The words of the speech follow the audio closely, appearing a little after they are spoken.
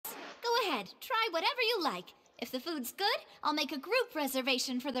ahead. Try whatever you like. If the food's good, I'll make a group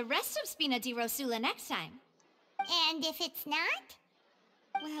reservation for the rest of Spina di Rosula next time. And if it's not?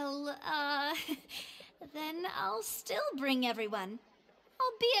 Well, then I'll still bring everyone.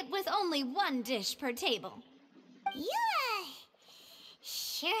 Albeit with only one dish per table. You,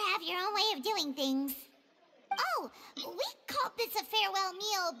 sure have your own way of doing things. Oh, we called this a farewell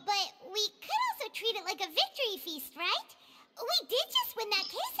meal, but we could also treat it like a victory feast, right? We did just win that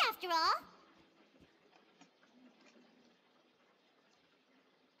case after all.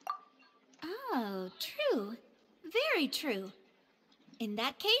 Oh, true. Very true. In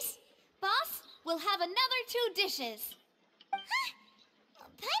that case, boss, we'll have another 2 dishes. Huh?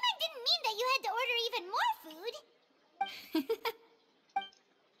 Paimon didn't mean that you had to order even more food.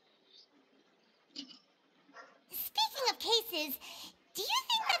 Speaking of cases, do you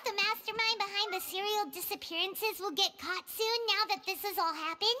think that the mastermind behind the serial disappearances will get caught soon now that this has all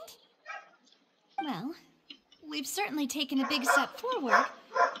happened? Well, we've certainly taken a big step forward,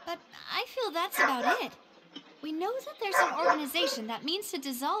 but I feel that's about it. We know that there's an organization that means to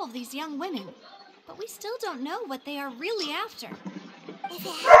dissolve these young women, but we still don't know what they are really after. If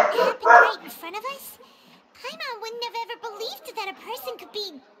it hadn't happened right in front of us, Paimon wouldn't have ever believed that a person could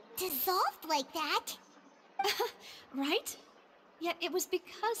be dissolved like that. Right? Yet it was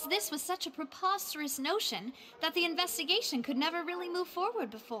because this was such a preposterous notion that the investigation could never really move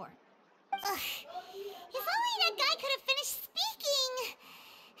forward before. Ugh. If only that guy could have finished speaking.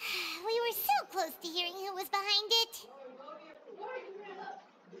 We were so close to hearing who was behind it.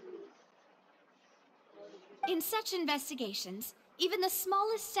 In such investigations, even the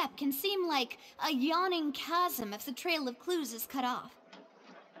smallest step can seem like a yawning chasm if the trail of clues is cut off.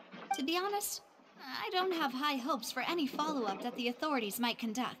 To be honest, I don't have high hopes for any follow-up that the authorities might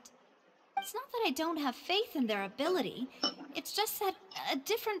conduct. It's not that I don't have faith in their ability, it's just that a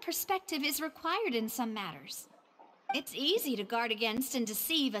different perspective is required in some matters. It's easy to guard against and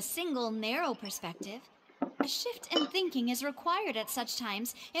deceive a single narrow perspective. A shift in thinking is required at such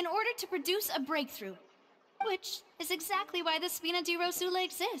times in order to produce a breakthrough, which is exactly why the Spina di Rosula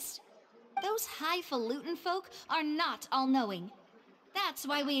exist. Those highfalutin folk are not all-knowing. That's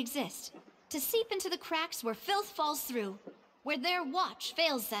why we exist. To seep into the cracks where filth falls through, where their watch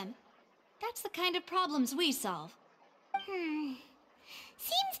fails them. That's the kind of problems we solve.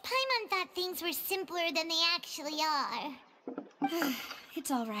 Seems Paimon thought things were simpler than they actually are. It's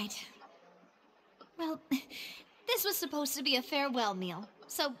all right. Well, this was supposed to be a farewell meal,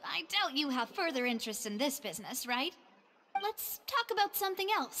 so I doubt you have further interest in this business, right? Let's talk about something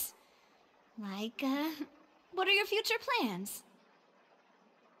else. Like, what are your future plans?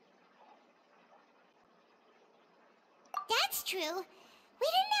 That's true. We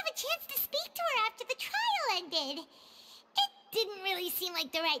didn't have a chance to speak to her after the trial ended. It didn't really seem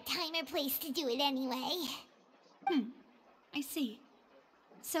like the right time or place to do it anyway. I see.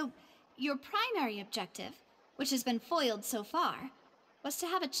 So, your primary objective, which has been foiled so far, was to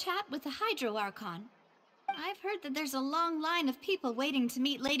have a chat with the Hydro Archon. I've heard that there's a long line of people waiting to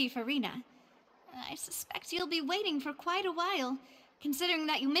meet Lady Farina. I suspect you'll be waiting for quite a while, considering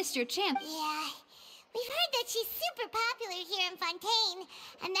that you missed your chance. Yeah. We've heard that she's super popular here in Fontaine,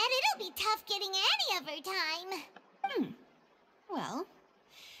 and that it'll be tough getting any of her time. Well,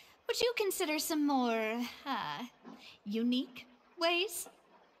 would you consider some more, unique ways?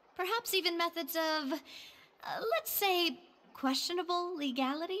 Perhaps even methods of, let's say, questionable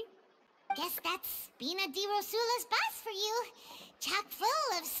legality? Guess that's Spina di Rosula's boss for you. Chock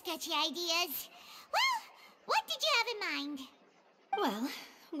full of sketchy ideas. Well, what did you have in mind? Well,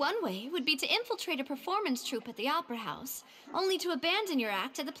 one way would be to infiltrate a performance troupe at the Opera House, only to abandon your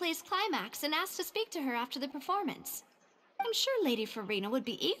act at the play's climax and ask to speak to her after the performance. I'm sure Lady Farina would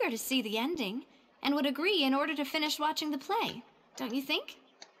be eager to see the ending, and would agree in order to finish watching the play, don't you think?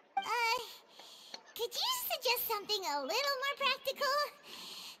 Could you suggest something a little more practical?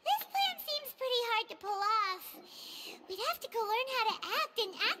 This plan seems pretty hard to pull off. We'd have to go learn how to act,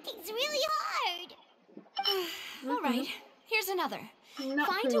 and acting's really hard. All right, here's another.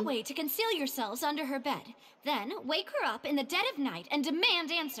 Find a way to conceal yourselves under her bed. Then wake her up in the dead of night and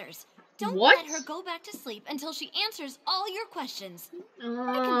demand answers. Don't let her go back to sleep until she answers all your questions. I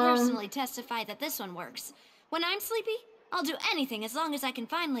can personally testify that this one works. When I'm sleepy, I'll do anything as long as I can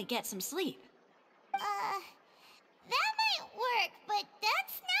finally get some sleep. That might work, but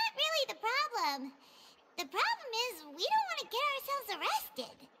that's not really the problem. The problem is we don't want to get ourselves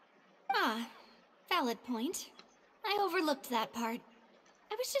arrested. Ah, valid point. I overlooked that part.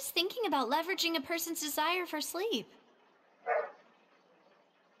 I was just thinking about leveraging a person's desire for sleep.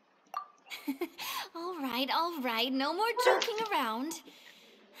 All right, no more joking around.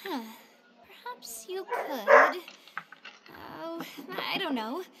 Perhaps you could... Oh, I don't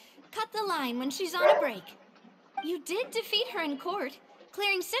know. Cut the line when she's on a break. You did defeat her in court,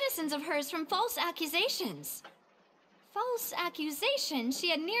 clearing citizens of hers from false accusations. False accusations she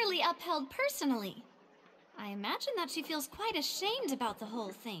had nearly upheld personally. I imagine that she feels quite ashamed about the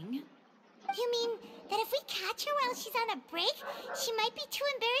whole thing. You mean that if we catch her while she's on a break, she might be too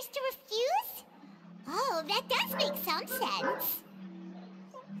embarrassed to refuse? Oh, that does make some sense.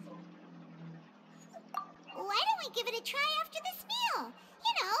 Why don't we give it a try after this meal?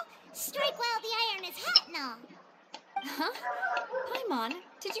 You know, strike while the iron is hot and all. Huh? Paimon,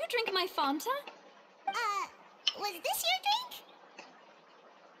 did you drink my Fanta? Was this your drink?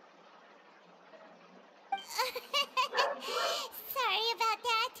 Sorry about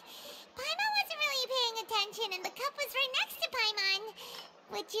that. Paimon wasn't really paying attention and the cup was right next to Paimon.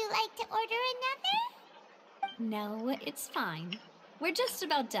 Would you like to order another? No, it's fine. We're just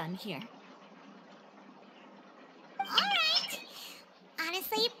about done here. Alright.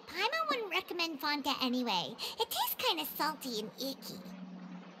 Honestly, Paimon wouldn't recommend Fanta anyway. It tastes kind of salty and icky.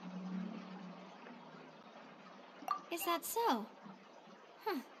 Is that so?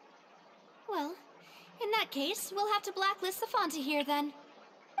 Huh. Well, in that case, we'll have to blacklist the Fanta here then.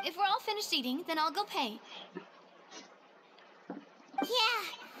 If we're all finished eating, then I'll go pay. Yeah,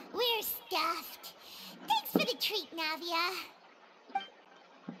 we're stuffed. Thanks for the treat, Navia.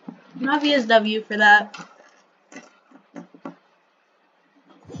 Navia's W for that.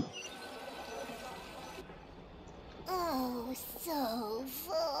 Oh, so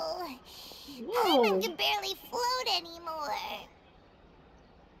full. Whoa. Paimon can barely float anymore.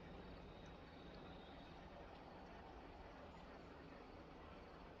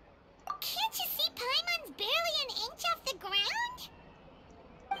 Can't you see Paimon's barely an inch off the ground?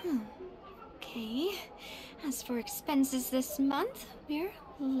 Okay. As for expenses this month, we're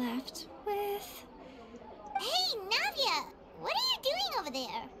left with... Hey, Navia, what are you doing over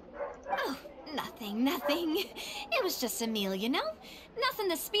there? Oh, nothing. It was just a meal, you know? Nothing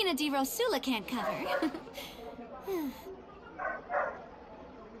the Spina di Rosula can't cover.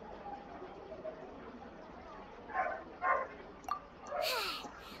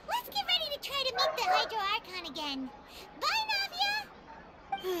 Let's get ready to try to meet the Hydro Archon again. Bye,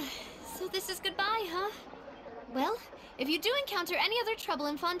 Navia! So this is goodbye, huh? Well, if you do encounter any other trouble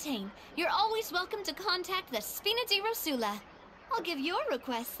in Fontaine, you're always welcome to contact the Spina di Rosula. I'll give your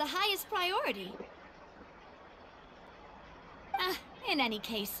request the highest priority. In any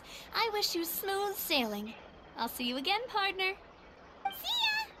case, I wish you smooth sailing. I'll see you again, partner. See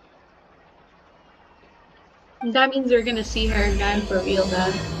ya! That means we're gonna see her again for real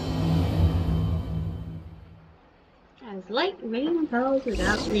then. As light rain falls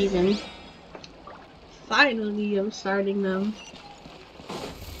without reason. Finally, I'm starting them.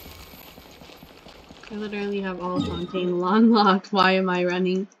 I literally have all Fontaine unlocked. Why am I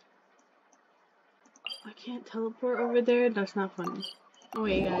running? I can't teleport over there? That's not funny. Oh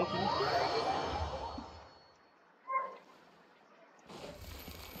wait, yeah, I can.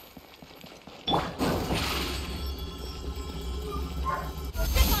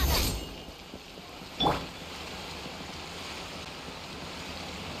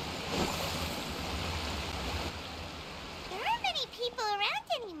 There aren't many people around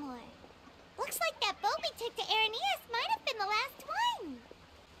anymore. Looks like that boat we took to Araneas might have been the last one.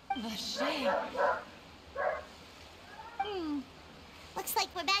 Vache. Looks like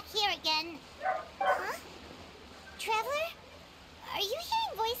we're back here again. Huh? Traveler? Are you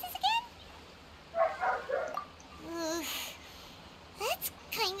hearing voices again? Ugh. That's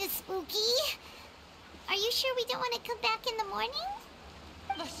kinda spooky. Are you sure we don't want to come back in the morning?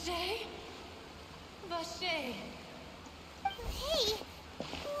 Vache? Vache. Hey,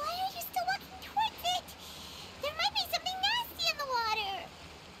 why are you still walking towards it? There might be something nasty in the water.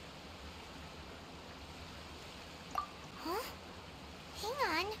 Huh? Hang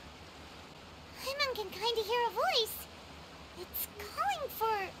on. Paimon can kind of hear a voice. It's calling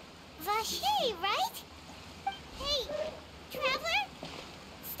for Vache, right? Hey, Traveler?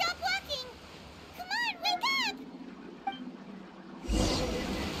 Stop walking! Come on, wake up!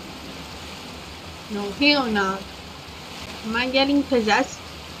 No, hell no. Am I getting possessed?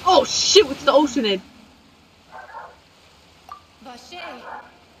 Oh shit, what's the Oceanid? Vache,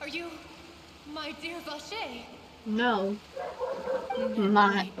 are you my dear Vache? No. I'm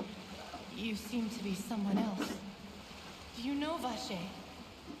not. You seem to be someone else. Do you know Vache?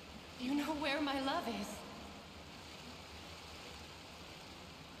 Do you know where my love is?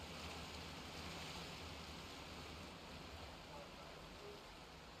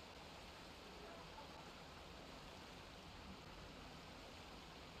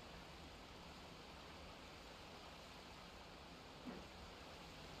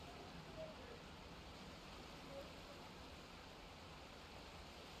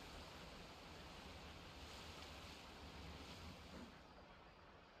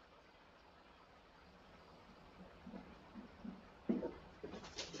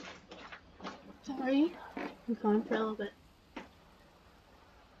 Are you? I'm going for a little bit.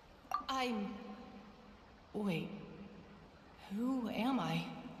 Wait. Who am I?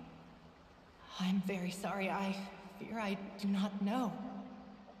 I'm very sorry. I fear I do not know.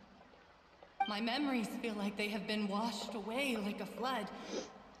 My memories feel like they have been washed away like a flood.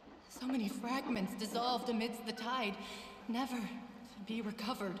 So many fragments dissolved amidst the tide, never to be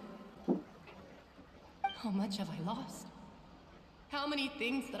recovered. How much have I lost? How many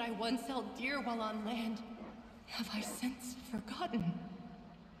things that I once held dear while on land have I since forgotten?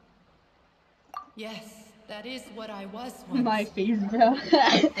 Yes, that is what I was once. My face, bro.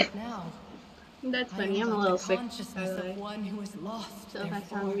 But now, That's I funny. am I'm a but little the sick, by consciousness the way. of one who is lost. So if I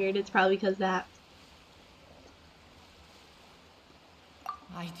therefore. sound weird, it's probably because of that.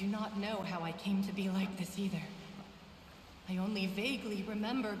 I do not know how I came to be like this either. I only vaguely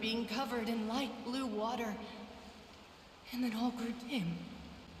remember being covered in light blue water, and then all grew dim.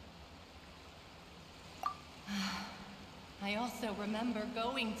 I also remember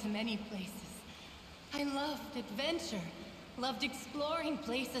going to many places. I loved adventure, loved exploring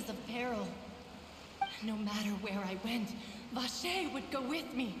places of peril. No matter where I went, Vacher would go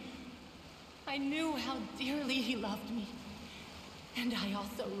with me. I knew how dearly he loved me. And I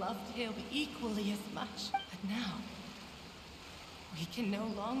also loved him equally as much. But now, we can no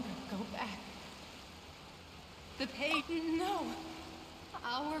longer go back. The pain, no.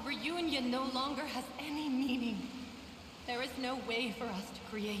 Our reunion no longer has any meaning. There is no way for us to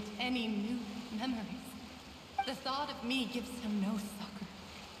create any new memories. The thought of me gives him no succor.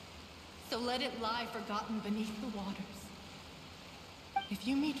 So let it lie forgotten beneath the waters. If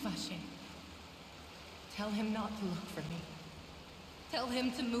you meet Vacher, tell him not to look for me. Tell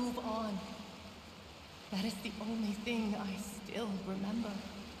him to move on. That is the only thing I still remember.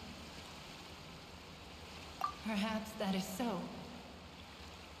 Perhaps that is so.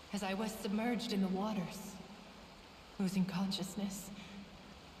 As I was submerged in the waters, losing consciousness,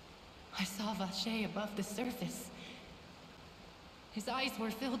 I saw Vacher above the surface. His eyes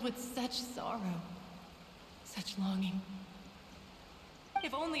were filled with such sorrow, such longing.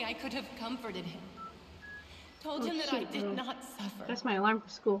 If only I could have comforted him. Told him that I did not suffer. That's my alarm for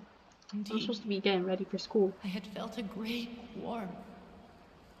school. Indeed, I'm supposed to be getting ready for school. I had felt a great warmth.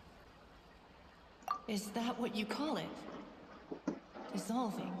 Is that what you call it?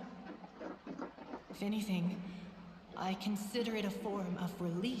 Dissolving? If anything, I consider it a form of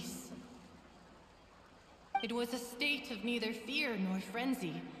release. It was a state of neither fear nor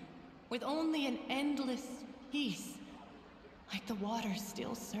frenzy, with only an endless peace, like the water's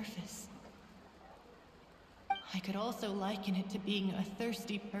still surface. I could also liken it to being a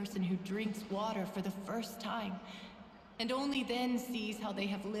thirsty person who drinks water for the first time, and only then sees how they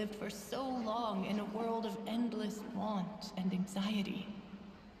have lived for so long in a world of endless want and anxiety.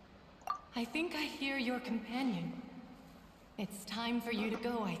 I think I hear your companion. It's time for you to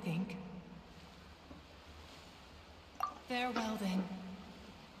go, I think. Farewell, then.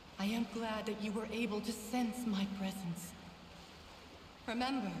 I am glad that you were able to sense my presence.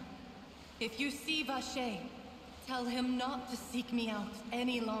 Remember, if you see Vacher, tell him not to seek me out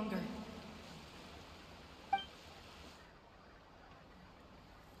any longer.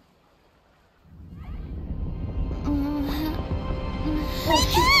 Come on,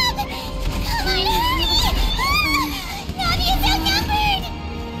 hurry! Navi is outnumbered!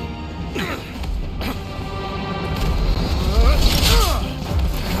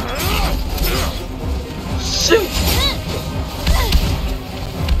 Shoot!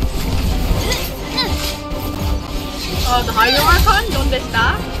 The higher Archon, ¿dónde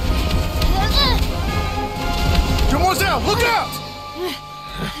está? Someone's out! Look out!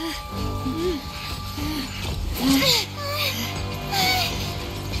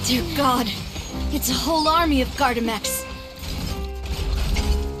 Dear God, it's a whole army of Gardamex.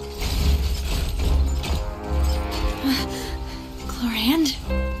 Chlorand?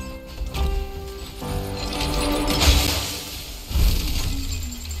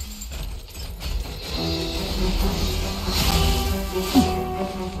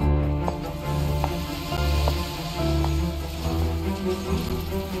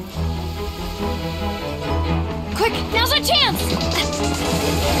 Quick, now's our chance!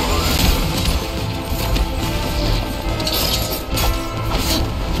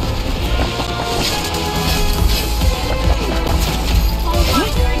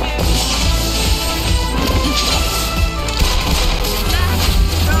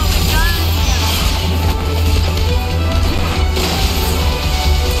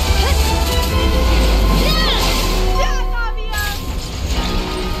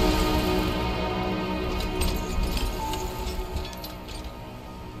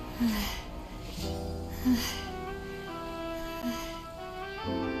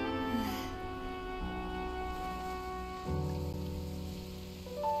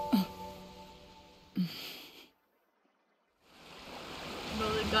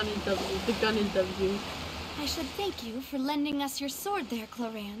 gun interview. The gun interview. I should thank you for lending us your sword there,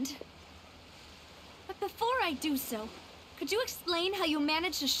 Clorand. But before I do so, could you explain how you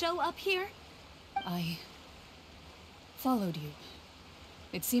managed to show up here? I followed you.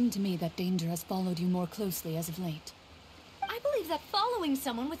 It seemed to me that danger has followed you more closely as of late. I believe that following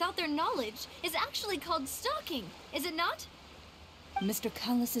someone without their knowledge is actually called stalking, is it not? Mr.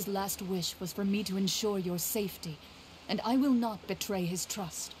 Callus's last wish was for me to ensure your safety, and I will not betray his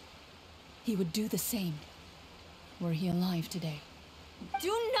trust. He would do the same, were he alive today.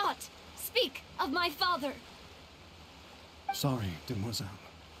 Do not speak of my father! Sorry, demoiselle.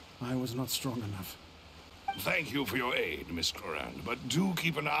 I was not strong enough. Thank you for your aid, Miss Clorand, but do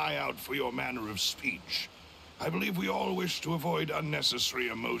keep an eye out for your manner of speech. I believe we all wish to avoid unnecessary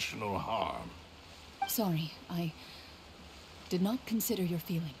emotional harm. Sorry, I did not consider your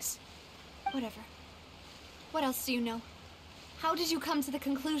feelings. Whatever. What else do you know? How did you come to the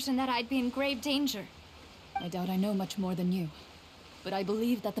conclusion that I'd be in grave danger? I doubt I know much more than you, but I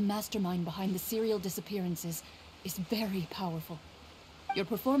believe that the mastermind behind the serial disappearances is very powerful. Your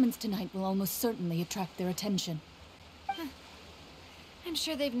performance tonight will almost certainly attract their attention. I'm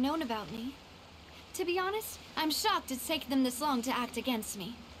sure they've known about me. To be honest, I'm shocked it's taken them this long to act against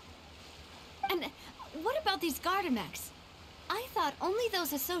me. And what about these Gardamex? I thought only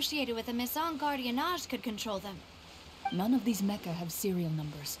those associated with the Maison Gardiennage could control them. None of these mecha have serial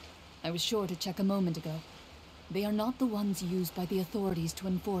numbers. I was sure to check a moment ago. They are not the ones used by the authorities to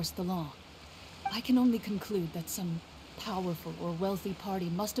enforce the law. I can only conclude that some powerful or wealthy party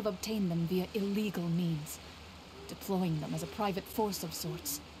must have obtained them via illegal means, deploying them as a private force of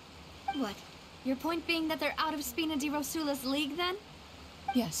sorts. What? Your point being that they're out of Spina di Rosula's league, then?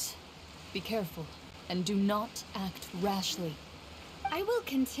 Yes. Be careful, and do not act rashly. I will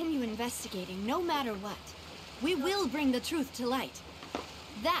continue investigating, no matter what. We will bring the truth to light.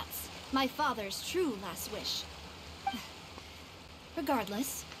 That's my father's true last wish.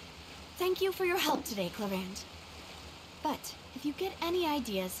 Regardless, thank you for your help today, Clorand. But if you get any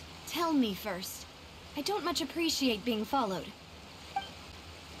ideas, tell me first. I don't much appreciate being followed.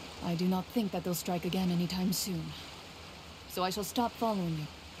 I do not think that they'll strike again anytime soon. So I shall stop following you.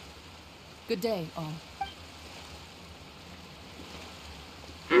 Good day, all.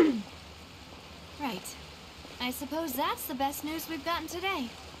 Right. I suppose that's the best news we've gotten today.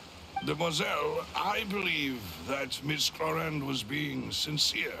 Demoiselle, I believe that Miss Clorand was being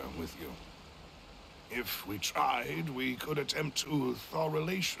sincere with you. If we tried, we could attempt to thaw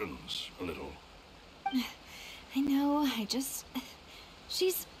relations a little. I know,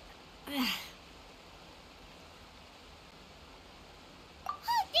 she's... Oh,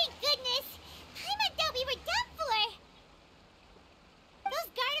 thank goodness! I thought we were done for! Those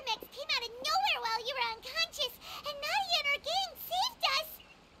Gardamex came out of nowhere while you were unconscious, and Nadia and her gang saved us!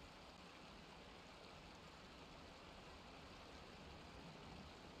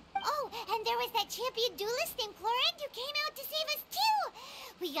 Oh, and there was that champion duelist named Clorand who came out to save us too!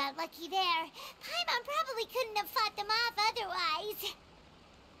 We got lucky there. Paimon probably couldn't have fought them off otherwise.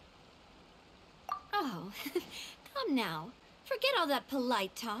 Oh, come now. Forget all that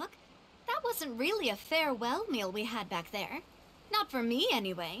polite talk. That wasn't really a farewell meal we had back there. Not for me,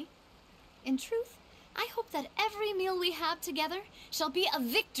 anyway. In truth, I hope that every meal we have together shall be a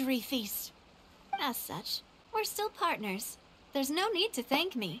victory feast. As such, we're still partners. There's no need to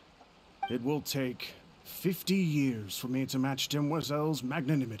thank me. It will take 50 years for me to match Demoiselle's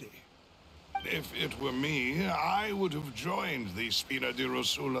magnanimity. If it were me, I would have joined the Spina di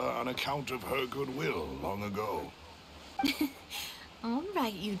Rosula on account of her goodwill long ago. All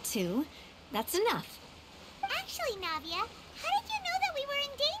right, you two. That's enough. Actually, Navia, how did you know that we were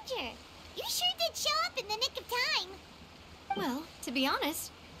in danger? You sure did show up in the nick of time. Well, to be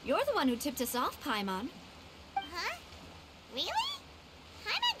honest, you're the one who tipped us off, Paimon. Huh? Really?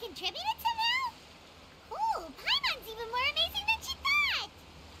 Paimon contributed somehow? Cool, Paimon's even more amazing than she thought!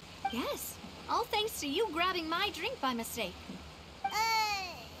 Yes, all thanks to you grabbing my drink by mistake.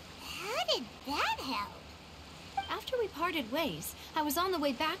 How did that help? After we parted ways, I was on the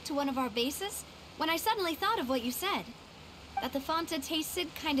way back to one of our bases when I suddenly thought of what you said. That the Fanta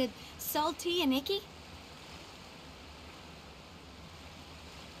tasted kind of salty and icky.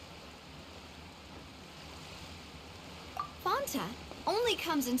 Fanta only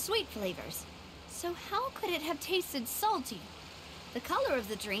comes in sweet flavors, so how could it have tasted salty? The color of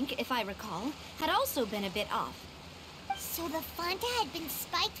the drink, if I recall, had also been a bit off. So the Fanta had been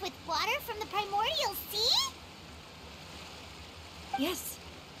spiked with water from the primordial sea? Yes.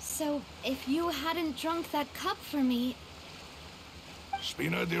 So, if you hadn't drunk that cup for me...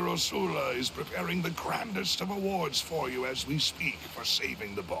 Spina di Rosula is preparing the grandest of awards for you as we speak for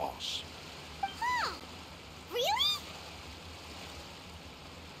saving the boss. Huh. Really?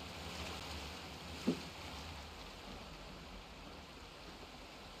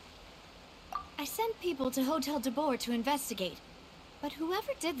 I sent people to Hotel de Boer to investigate, but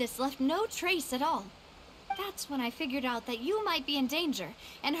whoever did this left no trace at all. That's when I figured out that you might be in danger,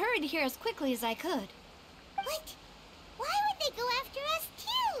 and hurried here as quickly as I could. What? Why would they go after us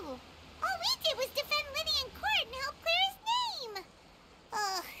too? All we did was defend Liddy in court and help clear his name.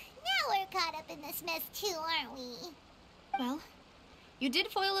 Ugh, now we're caught up in this mess too, aren't we? Well, you did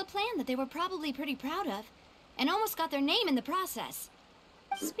foil a plan that they were probably pretty proud of, and almost got their name in the process.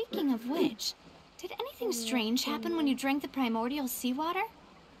 Speaking of which, did anything strange happen when you drank the primordial seawater?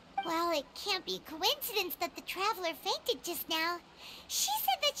 Well, it can't be coincidence that the traveler fainted just now. She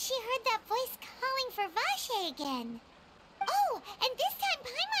said that she heard that voice calling for Vache again. Oh, and this time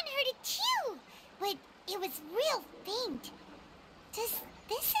Paimon heard it too, but it was real faint. Does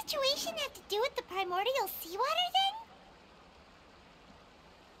this situation have to do with the primordial seawater then?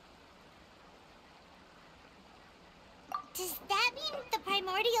 Does that mean the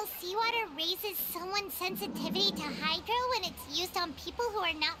primordial seawater raises someone's sensitivity to hydro when it's used on people who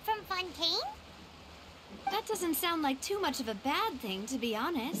are not from Fontaine? That doesn't sound like too much of a bad thing, to be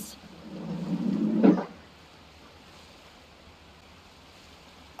honest.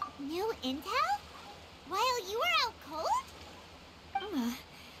 New intel? While you were out cold?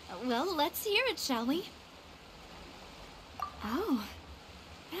 Well, let's hear it, shall we? Oh,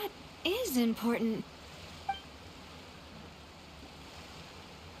 that is important.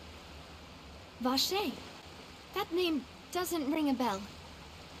 Vache. That name doesn't ring a bell.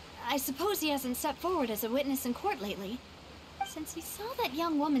 I suppose he hasn't stepped forward as a witness in court lately. Since he saw that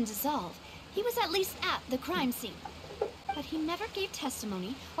young woman dissolve, he was at least at the crime scene. But he never gave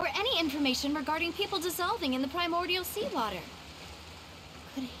testimony or any information regarding people dissolving in the primordial seawater.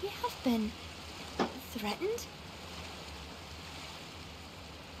 Could he have been threatened?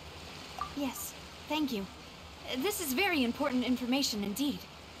 Yes, thank you. This is very important information indeed.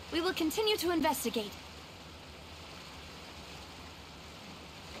 We will continue to investigate.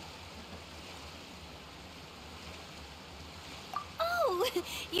 Oh,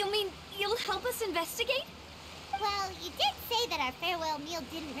 you mean you'll help us investigate? Well, you did say that our farewell meal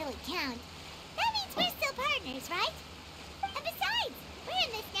didn't really count. That means we're still partners, right? And besides, we're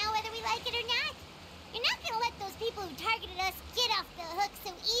in this now whether we like it or not. You're not gonna let those people who targeted us get off the hook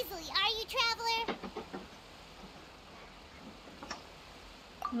so easily, are you, Traveler?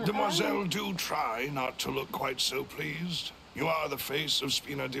 Demoiselle, do try not to look quite so pleased. You are the face of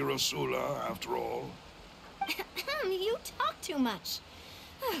Spina di Rosula, after all. You talk too much.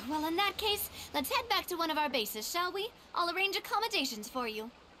 Well, in that case, let's head back to one of our bases, shall we? I'll arrange accommodations for you.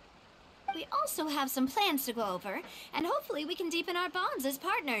 We also have some plans to go over, and hopefully we can deepen our bonds as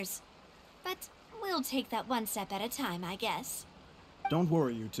partners. But we'll take that one step at a time, I guess. Don't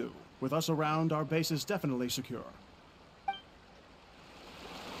worry, you two. With us around, our base is definitely secure.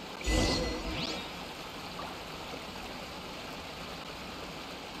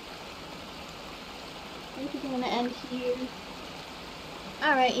 I think I'm gonna end here.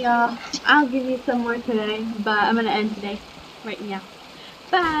 Alright, y'all. I'll give you some more today, but I'm gonna end today. Right now.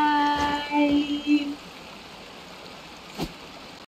 Bye!